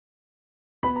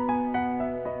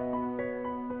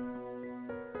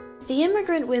The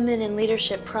Immigrant Women in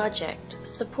Leadership Project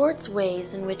supports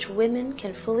ways in which women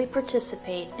can fully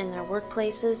participate in their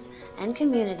workplaces and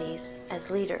communities as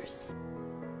leaders.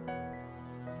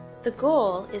 The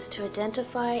goal is to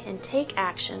identify and take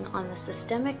action on the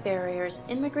systemic barriers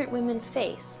immigrant women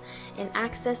face in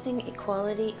accessing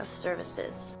equality of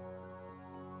services.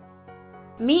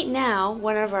 Meet now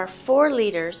one of our 4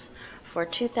 leaders for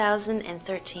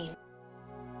 2013.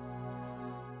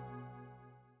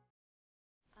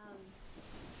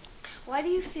 Why do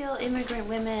you feel immigrant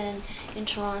women in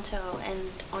Toronto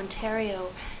and Ontario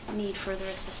need further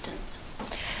assistance?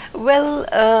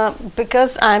 Well,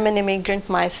 because I'm an immigrant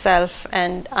myself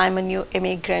and I'm a new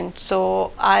immigrant,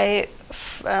 so I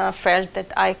felt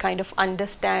that I kind of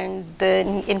understand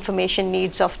the information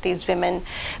needs of these women,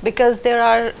 because there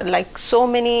are like so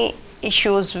many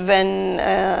issues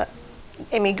when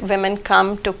women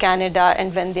come to Canada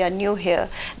and when they are new here.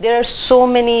 There are so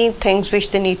many things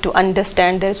which they need to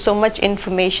understand. There's so much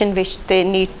information which they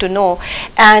need to know,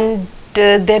 and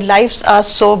their lives are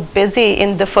so busy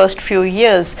in the first few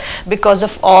years because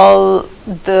of all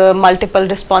the multiple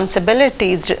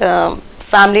responsibilities,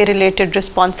 family related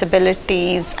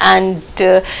responsibilities, and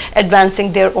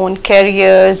advancing their own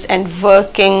careers and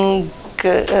working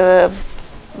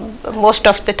most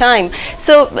of the time.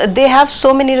 So they have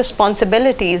so many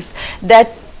responsibilities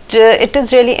that it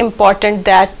is really important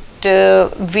that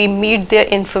we meet their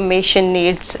information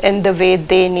needs in the way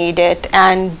they need it,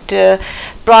 and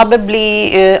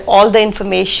probably all the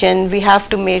information we have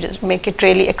to make it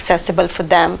really accessible for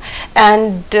them.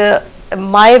 And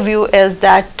my view is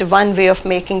that one way of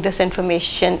making this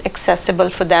information accessible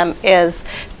for them is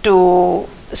to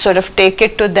sort of take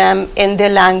it to them in their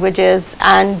languages,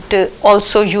 and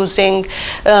also using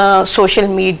social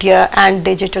media and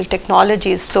digital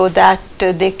technologies so that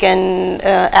they can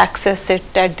access it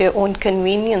at their own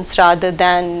convenience, rather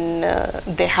than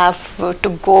they have to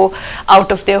go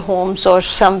out of their homes or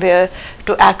somewhere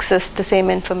to access the same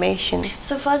information.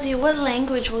 So Fozia, what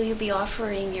language will you be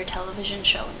offering your television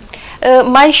show?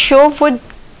 My show would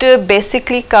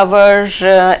basically cover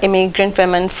immigrant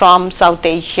women from South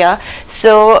Asia.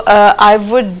 So I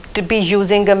would be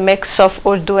using a mix of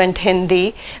Urdu and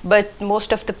Hindi, but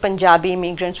most of the Punjabi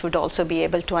immigrants would also be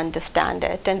able to understand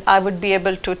it, and I would be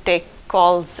able to take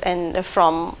calls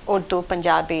from Urdu,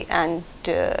 Punjabi and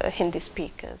Hindi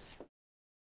speakers.